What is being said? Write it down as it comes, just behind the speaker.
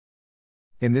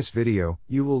In this video,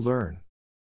 you will learn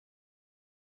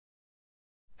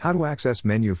how to access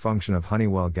menu function of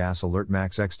Honeywell Gas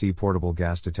AlertMax XT portable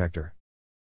gas detector.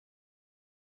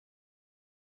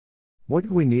 What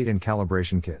do we need in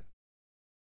calibration kit?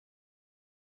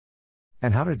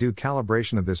 And how to do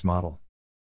calibration of this model.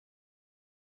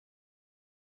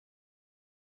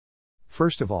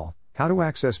 First of all, how to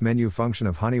access menu function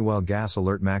of Honeywell Gas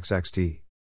AlertMax XT.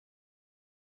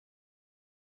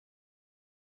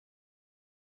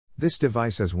 This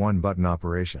device has one button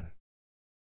operation.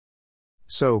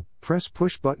 So, press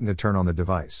push button to turn on the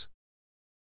device.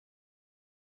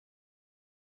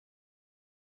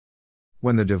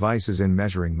 When the device is in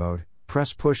measuring mode,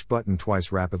 press push button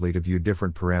twice rapidly to view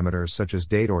different parameters such as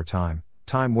date or time,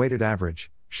 time-weighted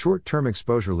average, short-term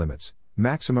exposure limits,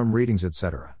 maximum readings,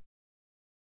 etc.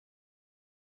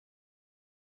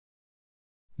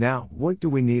 Now, what do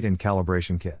we need in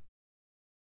calibration kit?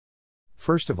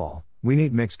 First of all, we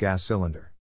need mixed gas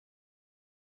cylinder.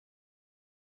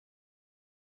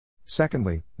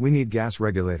 Secondly, we need gas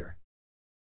regulator.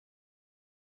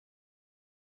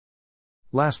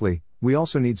 Lastly, we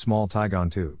also need small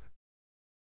tygon tube.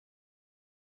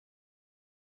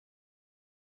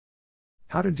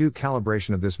 How to do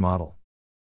calibration of this model?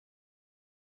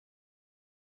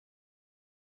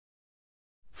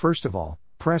 First of all,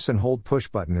 press and hold push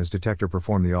button as detector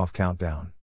perform the off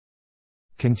countdown.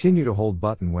 Continue to hold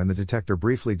button when the detector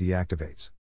briefly deactivates.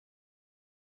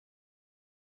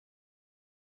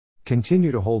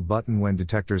 Continue to hold button when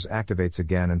detectors activates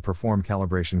again and perform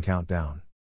calibration countdown.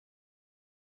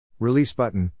 Release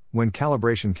button when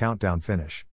calibration countdown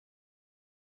finish.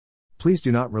 Please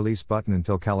do not release button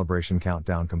until calibration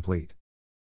countdown complete.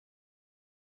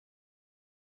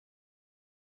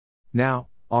 Now,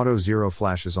 Autozero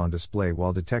flashes on display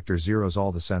while detector zeros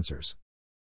all the sensors.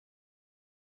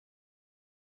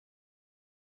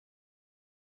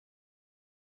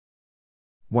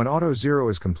 When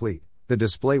Autozero is complete, the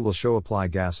display will show apply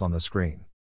gas on the screen.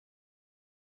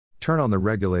 Turn on the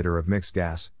regulator of mixed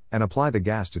gas, and apply the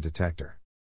gas to detector.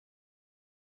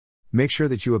 Make sure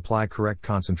that you apply correct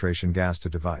concentration gas to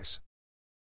device.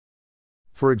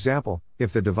 For example,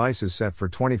 if the device is set for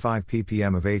 25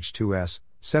 ppm of H2S,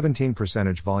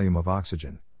 17% volume of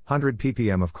oxygen, 100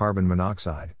 ppm of carbon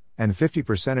monoxide, and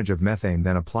 50% of methane,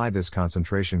 then apply this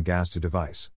concentration gas to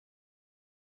device.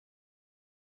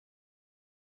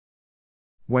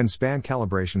 When span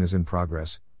calibration is in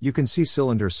progress, you can see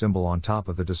cylinder symbol on top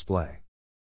of the display.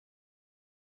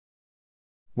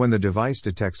 When the device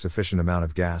detects sufficient amount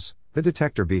of gas, the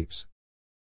detector beeps.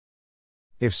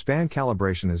 If span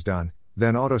calibration is done,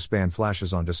 then auto span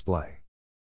flashes on display.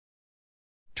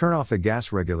 Turn off the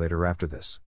gas regulator after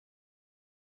this.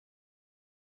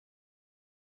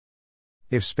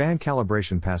 If span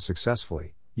calibration passed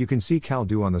successfully, you can see cal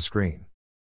do on the screen.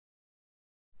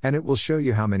 And it will show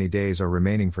you how many days are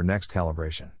remaining for next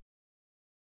calibration.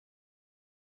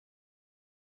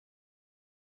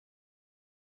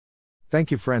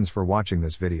 Thank you friends for watching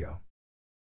this video.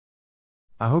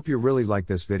 I hope you really like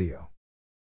this video.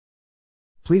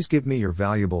 Please give me your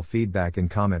valuable feedback in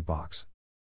comment box.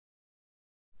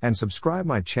 And subscribe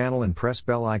my channel and press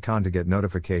bell icon to get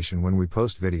notification when we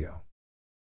post video.